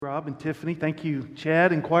Rob and Tiffany. Thank you,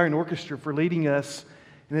 Chad and choir and orchestra, for leading us.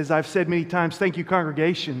 And as I've said many times, thank you,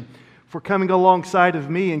 congregation, for coming alongside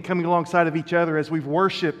of me and coming alongside of each other as we've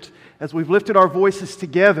worshiped, as we've lifted our voices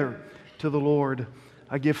together to the Lord.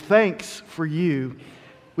 I give thanks for you.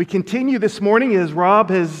 We continue this morning, as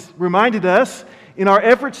Rob has reminded us, in our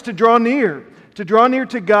efforts to draw near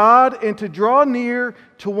to God and to draw near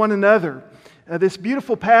to one another. This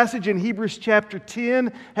beautiful passage in Hebrews chapter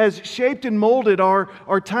 10 has shaped and molded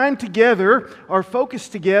our time together, our focus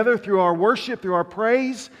together through our worship, through our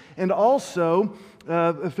praise, and also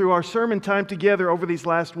through our sermon time together over these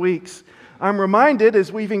last weeks. I'm reminded,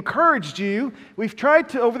 as we've encouraged you, we've tried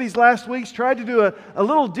to, over these last weeks, tried to do a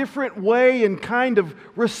little different way and kind of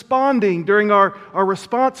responding during our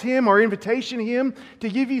response hymn, our invitation hymn, to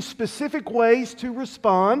give you specific ways to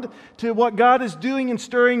respond to what God is doing and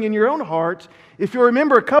stirring in your own heart. If you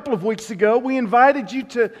remember, a couple of weeks ago, we invited you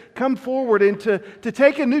to come forward and to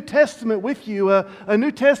take a New Testament with you, a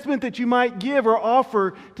New Testament that you might give or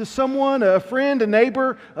offer to someone, a friend, a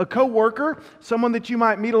neighbor, a co-worker, someone that you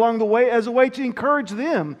might meet along the way, as a way to encourage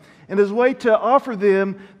them and as a way to offer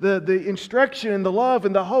them the instruction and the love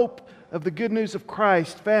and the hope of the good news of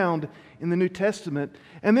Christ found in the New Testament.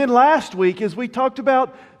 And then last week, as we talked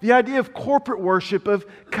about the idea of corporate worship, of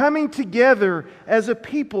coming together as a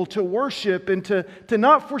people to worship and to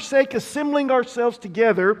not forsake assembling ourselves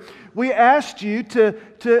together, we asked you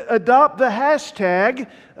to adopt the hashtag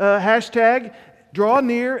Draw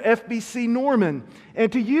Near FBC Norman,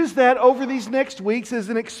 and to use that over these next weeks as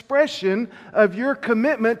an expression of your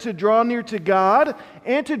commitment to draw near to God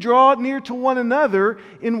and to draw near to one another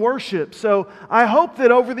in worship. So I hope that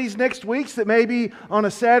over these next weeks, that maybe on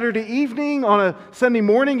a Saturday evening, on a Sunday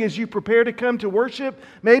morning as you prepare to come to worship,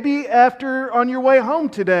 maybe after on your way home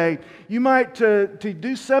today, you might to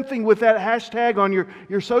do something with that hashtag on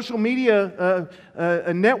your social media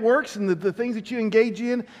networks and the things that you engage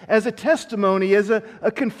in as a testimony, as a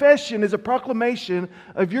confession, as a proclamation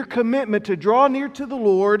of your commitment to draw near to the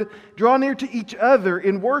Lord, draw near to each other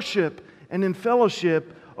in worship and in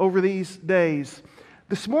fellowship over these days.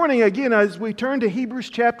 This morning, again, as we turn to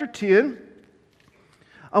Hebrews chapter 10,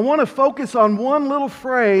 I want to focus on one little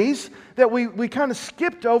phrase that we kind of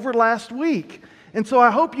skipped over last week. And so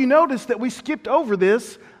I hope you noticed that we skipped over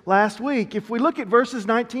this last week. If we look at verses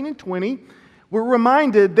 19 and 20, we're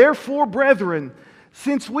reminded, "Therefore, brethren,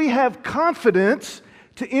 since we have confidence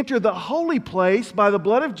to enter the holy place by the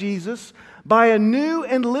blood of Jesus, by a new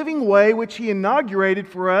and living way which He inaugurated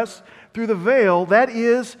for us through the veil, that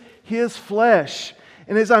is His flesh."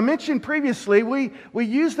 And as I mentioned previously, we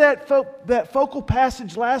used that focal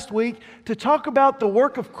passage last week to talk about the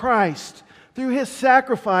work of Christ through His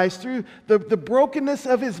sacrifice, through the brokenness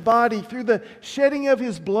of His body, through the shedding of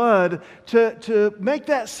His blood, to make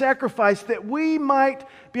that sacrifice that we might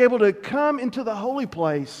be able to come into the holy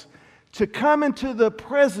place, to come into the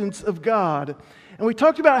presence of God. And we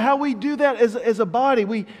talked about how we do that as a body.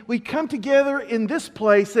 We come together in this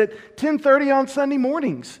place at 10:30 on Sunday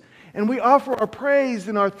mornings, and we offer our praise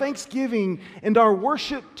and our thanksgiving and our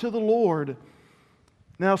worship to the Lord.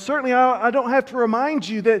 Now, certainly, I don't have to remind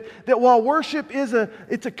you that while worship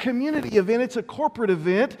it's a community event, it's a corporate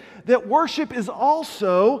event, that worship is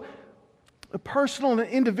also a personal and an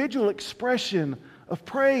individual expression of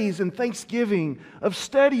praise and thanksgiving, of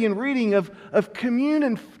study and reading, of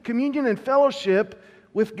communion and fellowship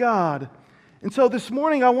with God. And so this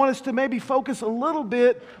morning, I want us to maybe focus a little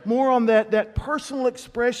bit more on that personal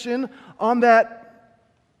expression, on that,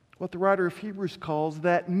 what the writer of Hebrews calls,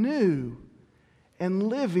 that new and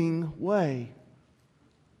living way.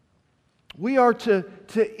 We are to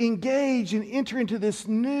engage and enter into this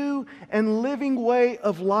new and living way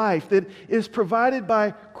of life that is provided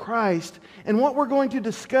by Christ. And what we're going to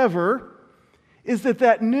discover is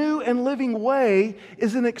that new and living way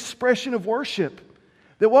is an expression of worship.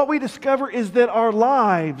 That what we discover is that our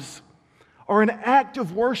lives are an act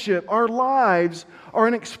of worship. Our lives are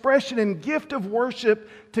an expression and gift of worship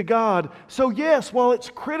to God. So yes, while it's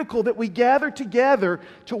critical that we gather together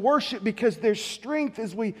to worship because there's strength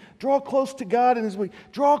as we draw close to God and as we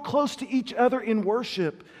draw close to each other in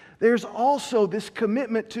worship, there's also this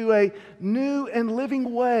commitment to a new and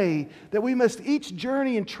living way that we must each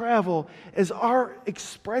journey and travel as our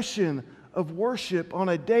expression of worship on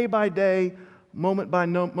a day-by-day,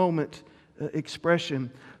 moment-by-moment expression.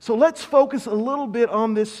 So let's focus a little bit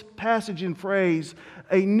on this passage and phrase,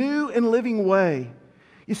 a new and living way.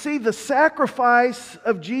 You see, the sacrifice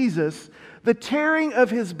of Jesus, the tearing of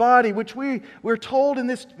His body, which we're told in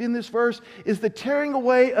this verse is the tearing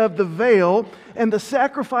away of the veil, and the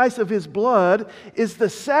sacrifice of His blood is the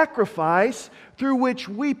sacrifice through which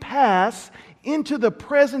we pass into the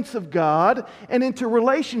presence of God and into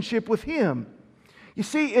relationship with Him. You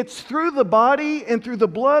see, it's through the body and through the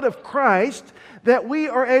blood of Christ that we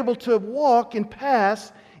are able to walk and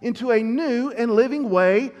pass into a new and living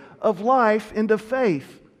way of life and of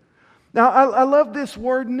faith. Now, I love this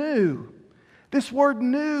word new. This word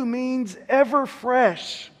new means ever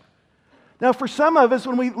fresh. Now, for some of us,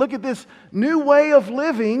 when we look at this new way of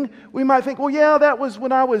living, we might think, well, yeah, that was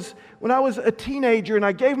when I was a teenager and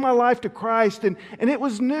I gave my life to Christ, and it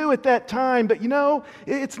was new at that time, but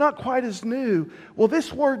it's not quite as new. Well,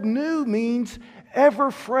 this word new means ever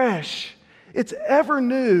fresh. It's ever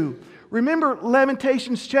new. Remember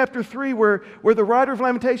Lamentations chapter 3, where the writer of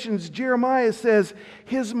Lamentations, Jeremiah, says,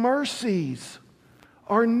 His mercies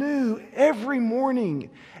are new every morning.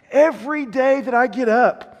 Every day that I get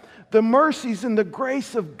up, the mercies and the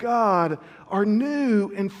grace of God are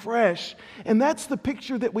new and fresh. And that's the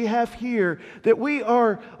picture that we have here, that we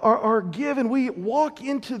are given. We walk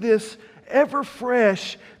into this ever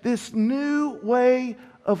fresh, this new way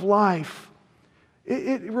of life.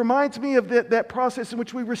 It reminds me of that process in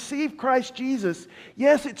which we receive Christ Jesus.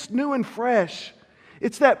 Yes, it's new and fresh.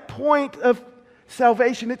 It's that point of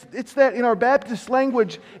salvation. It's that, in our Baptist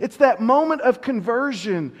language, it's that moment of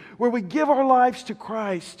conversion where we give our lives to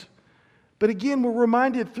Christ. But again, we're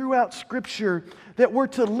reminded throughout Scripture that we're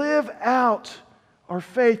to live out our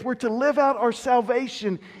faith. We're to live out our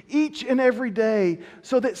salvation each and every day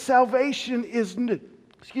so that salvation is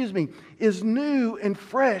new and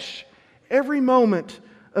fresh every moment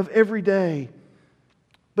of every day.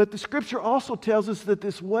 But the Scripture also tells us that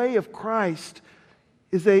this way of Christ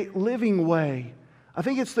is a living way. I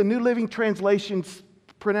think it's the New Living Translation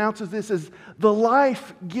pronounces this as the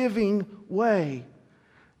life-giving way.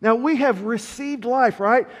 Now, we have received life,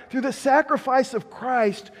 right? Through the sacrifice of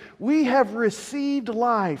Christ, we have received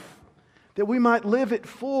life that we might live it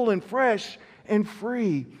full and fresh and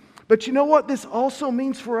free. But you know what this also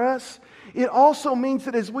means for us? It also means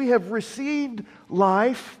that as we have received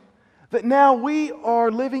life, that now we are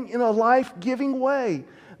living in a life-giving way,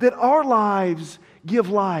 that our lives give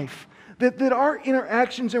life, that our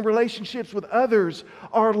interactions and relationships with others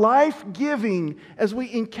are life-giving as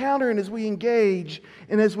we encounter and as we engage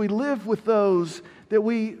and as we live with those that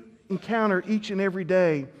we encounter each and every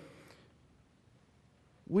day.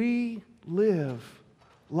 We live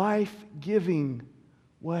life-giving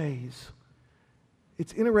ways.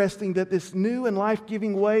 It's interesting that this new and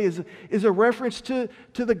life-giving way is a reference to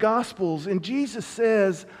the Gospels. And Jesus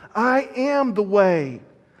says, I am the way.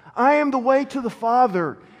 I am the way to the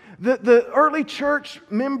Father. The early church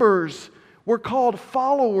members were called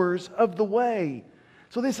followers of the way.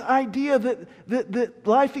 So this idea that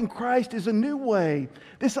life in Christ is a new way,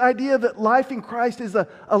 this idea that life in Christ is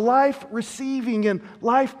a life-receiving and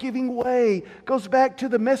life-giving way goes back to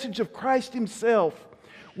the message of Christ Himself.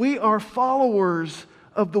 We are followers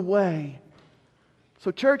of the way.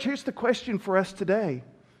 So church, here's the question for us today.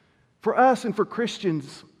 For us and for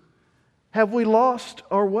Christians, have we lost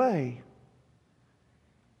our way?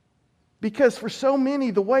 Because for so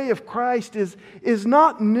many, the way of Christ is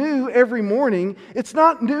not new every morning. It's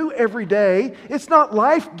not new every day. It's not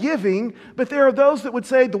life-giving. But there are those that would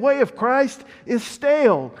say the way of Christ is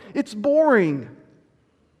stale. It's boring.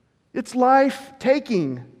 It's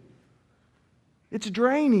life-taking. It's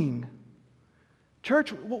draining.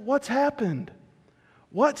 Church, what's happened?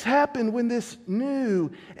 What's happened when this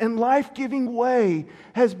new and life-giving way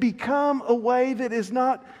has become a way that is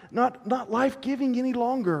not life-giving any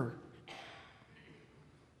longer?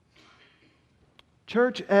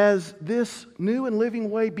 Church, as this new and living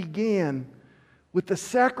way began with the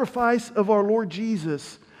sacrifice of our Lord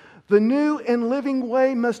Jesus, the new and living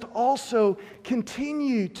way must also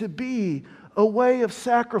continue to be a way of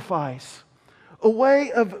sacrifice, a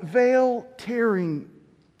way of veil tearing,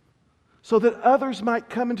 so that others might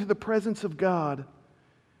come into the presence of God.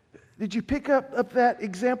 Did you pick up that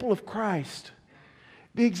example of Christ?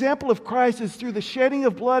 The example of Christ is through the shedding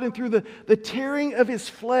of blood and through the tearing of His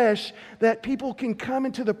flesh that people can come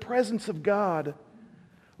into the presence of God.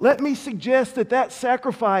 Let me suggest that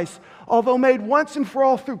sacrifice, although made once and for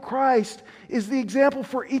all through Christ, is the example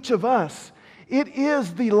for each of us. It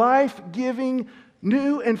is the life-giving,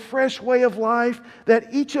 new and fresh way of life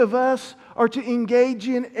that each of us are to engage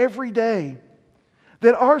in every day.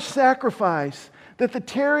 That our sacrifice, that the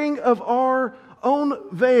tearing of our own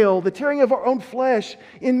veil, the tearing of our own flesh,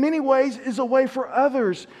 in many ways is a way for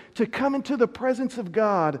others to come into the presence of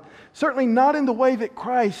God. Certainly not in the way that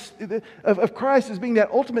Christ as being that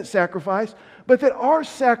ultimate sacrifice, but that our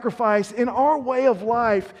sacrifice in our way of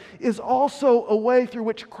life is also a way through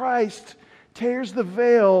which Christ tears the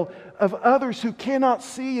veil of others who cannot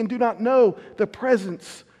see and do not know the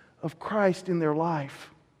presence of Christ in their life.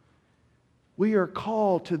 We are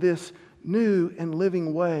called to this new and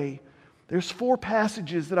living way. There's 4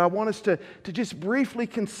 passages that I want us to just briefly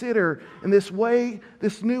consider in this way,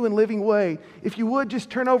 this new and living way. If you would, just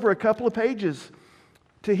turn over a couple of pages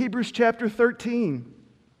to Hebrews chapter 13,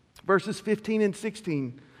 verses 15 and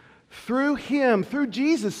 16. Through Him, through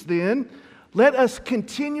Jesus then, let us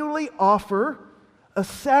continually offer a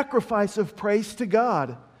sacrifice of praise to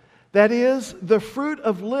God. That is, the fruit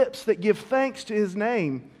of lips that give thanks to His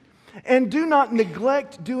name. And do not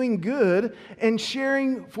neglect doing good and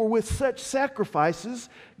sharing, for with such sacrifices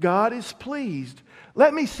God is pleased.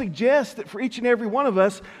 Let me suggest that for each and every one of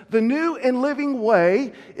us, the new and living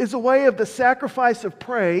way is a way of the sacrifice of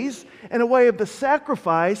praise and a way of the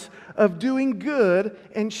sacrifice of doing good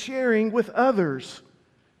and sharing with others.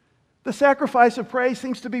 The sacrifice of praise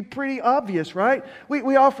seems to be pretty obvious, right?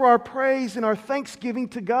 We offer our praise and our thanksgiving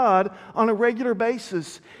to God on a regular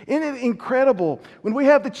basis. Isn't it incredible when we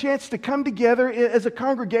have the chance to come together as a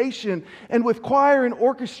congregation and with choir and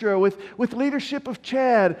orchestra, with leadership of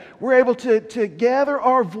Chad, we're able to gather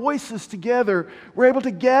our voices together. We're able to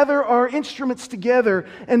gather our instruments together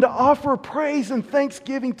and to offer praise and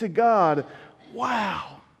thanksgiving to God.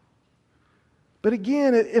 Wow! But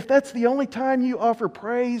again, if that's the only time you offer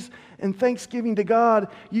praise and thanksgiving to God,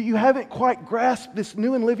 you haven't quite grasped this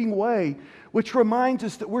new and living way, which reminds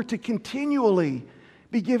us that we're to continually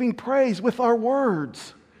be giving praise with our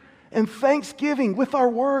words and thanksgiving with our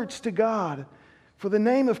words to God for the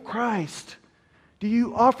name of Christ. Do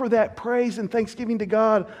you offer that praise and thanksgiving to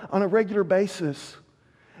God on a regular basis?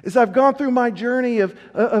 As I've gone through my journey of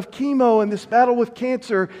chemo and this battle with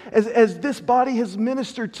cancer, as this body has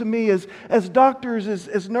ministered to me, as doctors,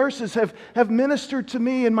 as nurses have ministered to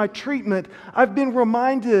me in my treatment, I've been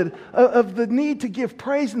reminded of the need to give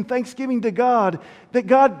praise and thanksgiving to God, that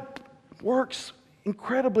God works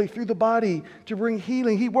incredibly through the body to bring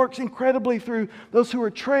healing. He works incredibly through those who are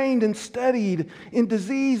trained and studied in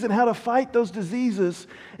disease and how to fight those diseases.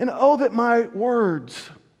 And oh, that my words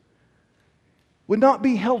would not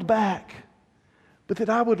be held back, but that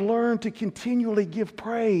I would learn to continually give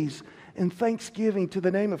praise and thanksgiving to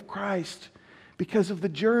the name of Christ because of the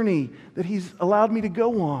journey that He's allowed me to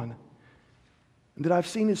go on, and that I've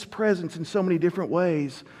seen His presence in so many different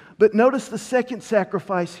ways. But notice the second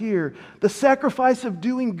sacrifice here, the sacrifice of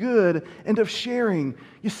doing good and of sharing.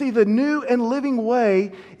 You see, the new and living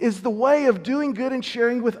way is the way of doing good and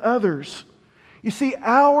sharing with others. You see,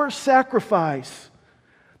 our sacrifice,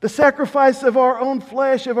 the sacrifice of our own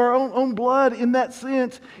flesh, of our own blood in that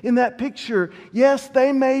sense, in that picture, yes,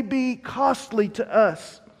 they may be costly to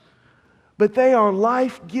us, but they are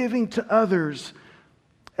life-giving to others.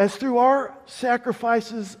 As through our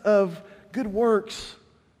sacrifices of good works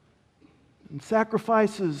and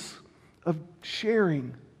sacrifices of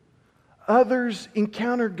sharing, others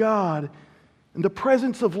encounter God in the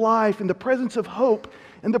presence of life, in the presence of hope,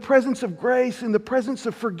 in the presence of grace, in the presence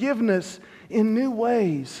of forgiveness, in new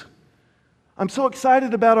ways. I'm so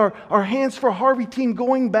excited about our Hands for Harvey team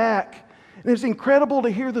going back. And it's incredible to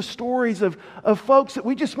hear the stories of folks that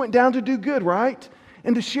we just went down to do good, right?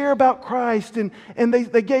 And to share about Christ. And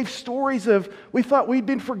they gave stories of, we thought we'd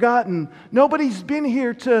been forgotten. Nobody's been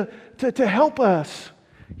here to help us.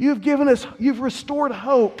 You've restored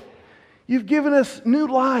hope. You've given us new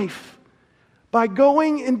life by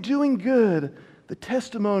going and doing good. The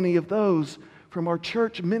testimony of those from our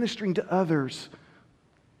church ministering to others.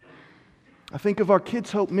 I think of our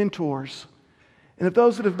Kids Hope mentors, and of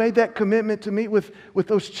those that have made that commitment to meet with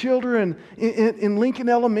those children in Lincoln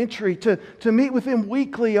Elementary, to meet with them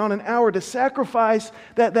weekly on an hour, to sacrifice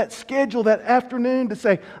that schedule that afternoon to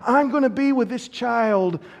say, I'm going to be with this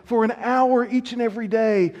child for an hour each and every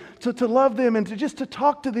day, to love them and to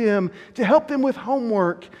talk to them, to help them with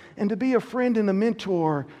homework, and to be a friend and a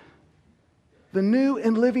mentor. The new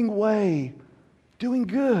and living way, doing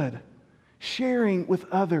good, sharing with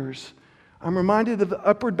others. I'm reminded of the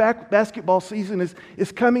Upward basketball season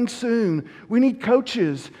is coming soon. We need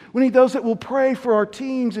coaches. We need those that will pray for our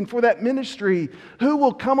teams and for that ministry, who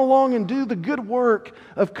will come along and do the good work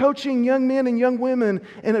of coaching young men and young women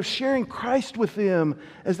and of sharing Christ with them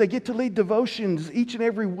as they get to lead devotions each and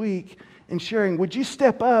every week and sharing. Would you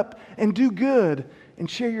step up and do good and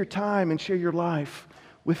share your time and share your life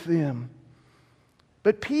with them?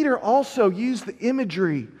 But Peter also used the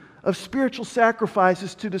imagery of spiritual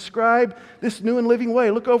sacrifices to describe this new and living way.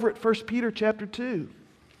 Look over at 1 Peter chapter 2.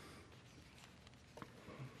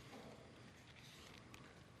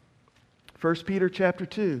 1 Peter chapter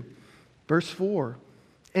 2, verse 4.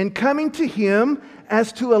 And coming to Him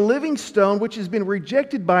as to a living stone, which has been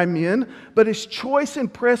rejected by men, but is choice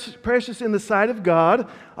and precious in the sight of God.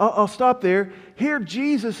 I'll stop there. Here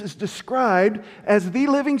Jesus is described as the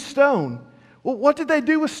living stone. Well, what did they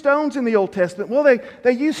do with stones in the Old Testament? Well,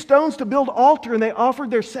 they used stones to build altar, and they offered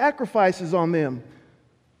their sacrifices on them.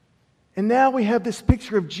 And now we have this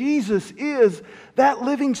picture of Jesus is that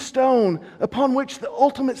living stone upon which the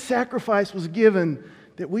ultimate sacrifice was given,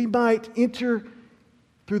 that we might enter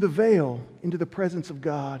through the veil into the presence of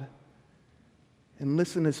God. And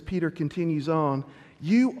listen as Peter continues on.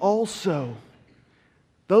 You also,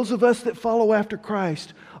 those of us that follow after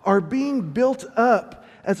Christ, are being built up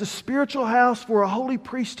as a spiritual house for a holy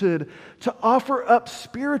priesthood to offer up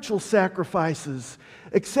spiritual sacrifices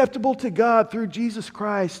acceptable to God through Jesus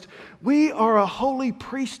Christ. We are a holy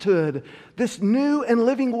priesthood. This new and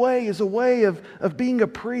living way is a way of being a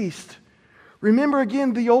priest. Remember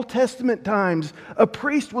again the Old Testament times. A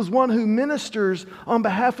priest was one who ministers on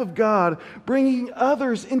behalf of God, bringing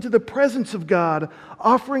others into the presence of God,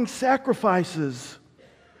 offering sacrifices.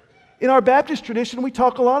 In our Baptist tradition, we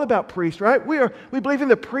talk a lot about priests, right? We believe in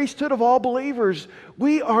the priesthood of all believers.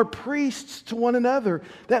 We are priests to one another.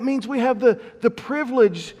 That means we have the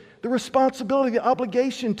privilege, the responsibility, the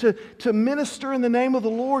obligation to minister in the name of the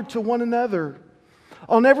Lord to one another.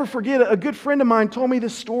 I'll never forget, a good friend of mine told me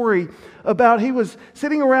this story about he was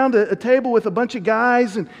sitting around a table with a bunch of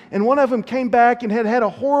guys, and one of them came back and had a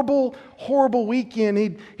horrible, horrible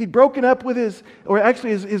weekend. He'd broken up with his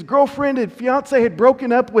girlfriend and fiance had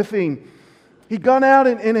broken up with him. He'd gone out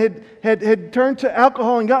and had turned to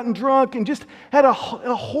alcohol and gotten drunk and just had a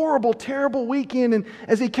horrible, terrible weekend. And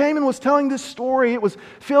as he came and was telling this story, it was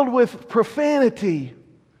filled with profanity.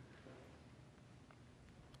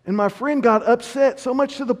 And my friend got upset so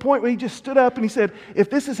much to the point where he just stood up and he said, if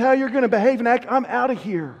this is how you're going to behave and act, I'm out of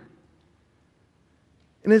here.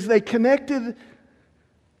 And as they connected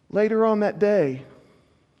later on that day,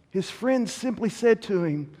 his friend simply said to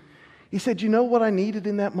him, he said, you know what I needed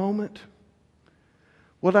in that moment?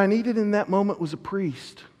 What I needed in that moment was a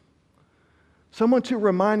priest. Someone to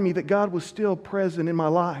remind me that God was still present in my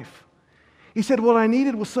life. He said, what I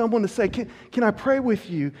needed was someone to say, can I pray with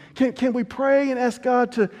you? Can we pray and ask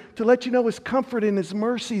God to let you know His comfort and His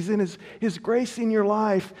mercies and His grace in your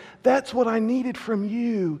life? That's what I needed from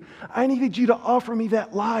you. I needed you to offer me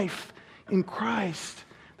that life in Christ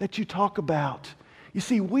that you talk about. You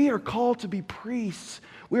see, we are called to be priests.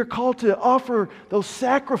 We are called to offer those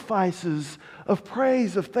sacrifices of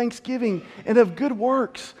praise, of thanksgiving, and of good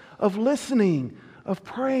works, of listening, of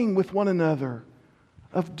praying with one another,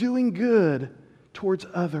 of doing good towards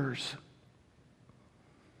others.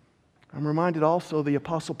 I'm reminded also the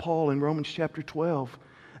Apostle Paul in Romans chapter 12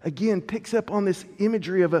 again picks up on this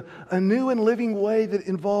imagery of a new and living way that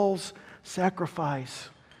involves sacrifice.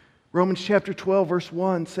 Romans chapter 12 verse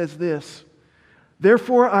 1 says this,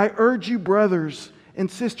 therefore I urge you, brothers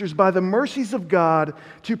and sisters, by the mercies of God,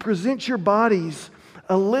 to present your bodies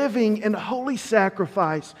a living and holy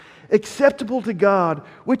sacrifice acceptable to God,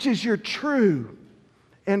 which is your true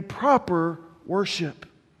and proper worship.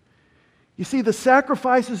 You see, the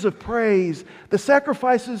sacrifices of praise, the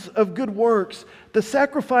sacrifices of good works, the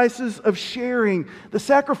sacrifices of sharing, the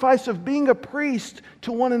sacrifice of being a priest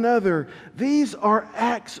to one another, these are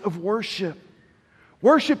acts of worship.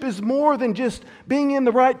 Worship is more than just being in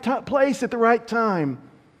the right place at the right time,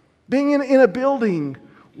 being in a building.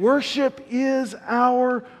 Worship is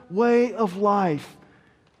our way of life.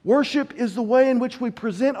 Worship is the way in which we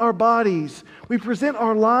present our bodies, we present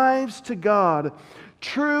our lives to God.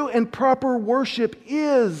 True and proper worship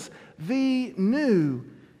is the new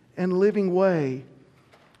and living way,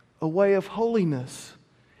 a way of holiness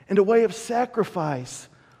and a way of sacrifice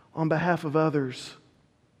on behalf of others.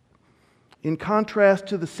 In contrast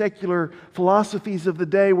to the secular philosophies of the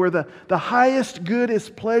day where the highest good is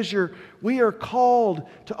pleasure, we are called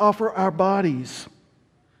to offer our bodies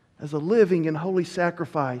as a living and holy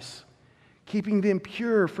sacrifice, keeping them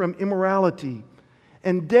pure from immorality,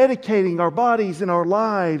 and dedicating our bodies and our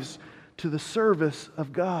lives to the service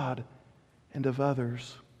of God and of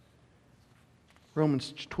others.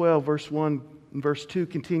 Romans 12, verse 1 and verse 2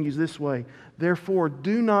 continues this way, therefore,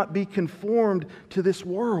 do not be conformed to this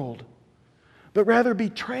world, but rather be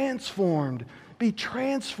transformed. Be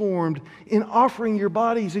transformed in offering your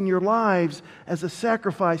bodies and your lives as a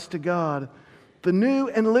sacrifice to God. The new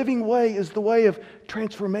and living way is the way of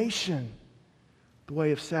transformation, the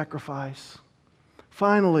way of sacrifice.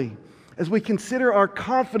 Finally, as we consider our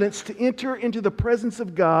confidence to enter into the presence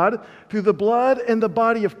of God through the blood and the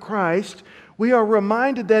body of Christ, we are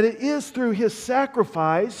reminded that it is through His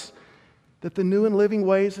sacrifice that the new and living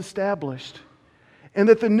way is established. and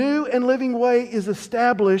that the new and living way is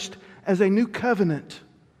established as a new covenant.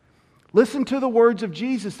 Listen to the words of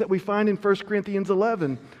Jesus that we find in 1 Corinthians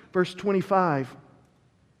 11, verse 25.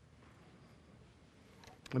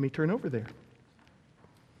 Let me turn over there.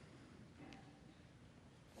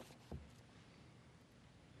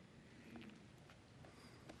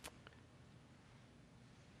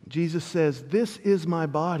 Jesus says, "This is my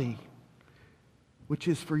body, which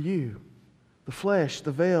is for you. The flesh,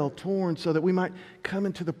 the veil, torn so that we might come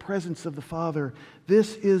into the presence of the Father.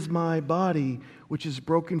 This is my body, which is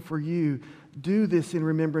broken for you. Do this in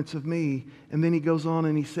remembrance of me." And then he goes on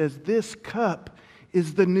and he says, "This cup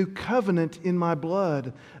is the new covenant in my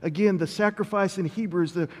blood." Again, the sacrifice in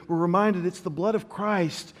Hebrews, we're reminded it's the blood of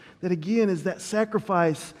Christ that again is that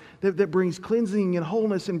sacrifice that brings cleansing and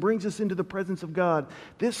wholeness and brings us into the presence of God.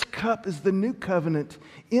 This cup is the new covenant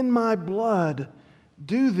in my blood.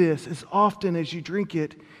 Do this as often as you drink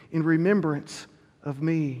it in remembrance of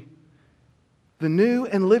me. The new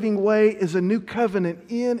and living way is a new covenant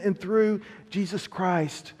in and through Jesus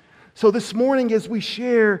Christ. So this morning, as we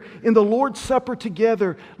share in the Lord's Supper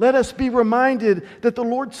together, let us be reminded that the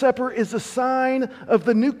Lord's Supper is a sign of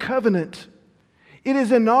the new covenant. It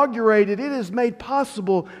is inaugurated, it is made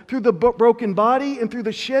possible through the broken body and through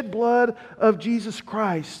the shed blood of Jesus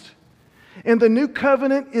Christ. And the new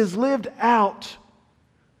covenant is lived out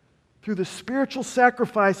through the spiritual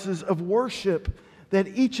sacrifices of worship that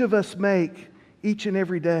each of us make each and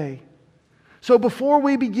every day. So before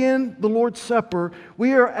we begin the Lord's Supper,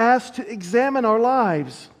 we are asked to examine our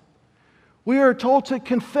lives. We are told to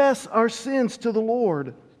confess our sins to the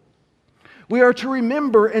Lord. We are to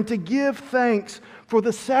remember and to give thanks for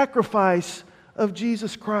the sacrifice of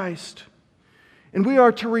Jesus Christ. And we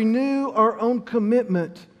are to renew our own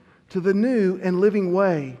commitment to the new and living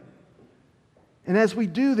way. And as we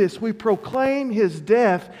do this, we proclaim His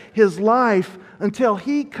death, His life, until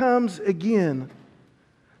He comes again.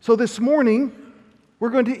 So this morning, we're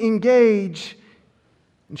going to engage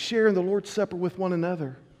and share in the Lord's Supper with one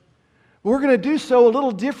another. We're going to do so a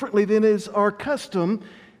little differently than is our custom.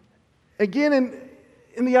 Again,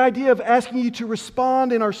 in the idea of asking you to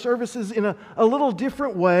respond in our services in a little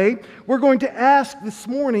different way, we're going to ask this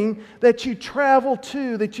morning that you travel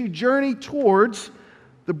to, that you journey towards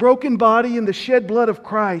the broken body and the shed blood of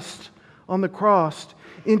Christ on the cross.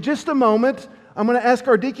 In just a moment, I'm going to ask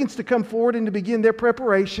our deacons to come forward and to begin their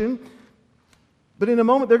preparation. But in a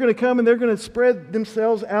moment, they're going to come and they're going to spread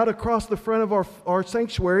themselves out across the front of our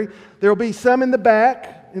sanctuary. There will be some in the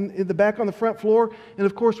back, in the back on the front floor. And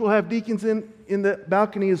of course, we'll have deacons in the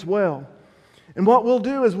balcony as well. And what we'll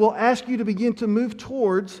do is we'll ask you to begin to move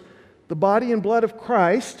towards the body and blood of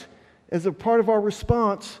Christ as a part of our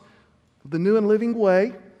response of the new and living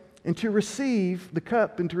way, and to receive the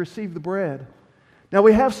cup and to receive the bread. Now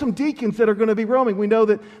we have some deacons that are going to be roaming. We know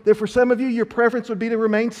that for some of you, your preference would be to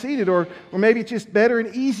remain seated, or maybe it's just better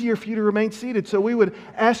and easier for you to remain seated. So we would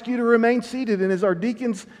ask you to remain seated. And as our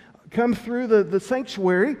deacons come through the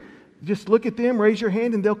sanctuary, just look at them, raise your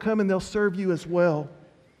hand, and they'll come and they'll serve you as well.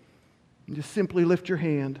 And just simply lift your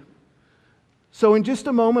hand. So in just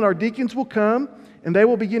a moment, our deacons will come and they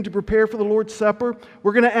will begin to prepare for the Lord's Supper.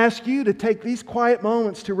 We're going to ask you to take these quiet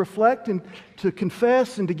moments to reflect and to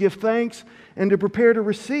confess and to give thanks and to prepare to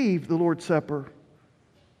receive the Lord's Supper.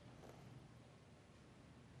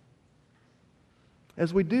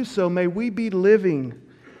 As we do so, may we be living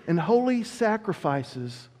in holy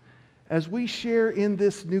sacrifices as we share in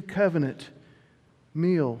this new covenant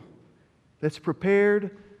meal that's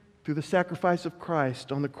prepared through the sacrifice of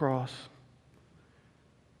Christ on the cross.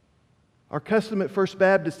 Our custom at First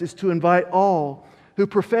Baptist is to invite all who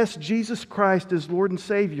profess Jesus Christ as Lord and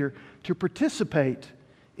Savior to participate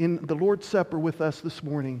in the Lord's Supper with us this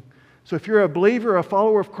morning. So if you're a believer, a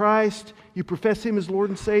follower of Christ, you profess Him as Lord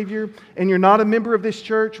and Savior, and you're not a member of this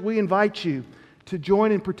church, we invite you to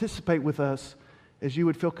join and participate with us as you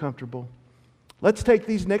would feel comfortable. Let's take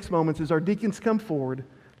these next moments as our deacons come forward.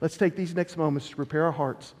 Let's take these next moments to prepare our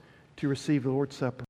hearts to receive the Lord's Supper.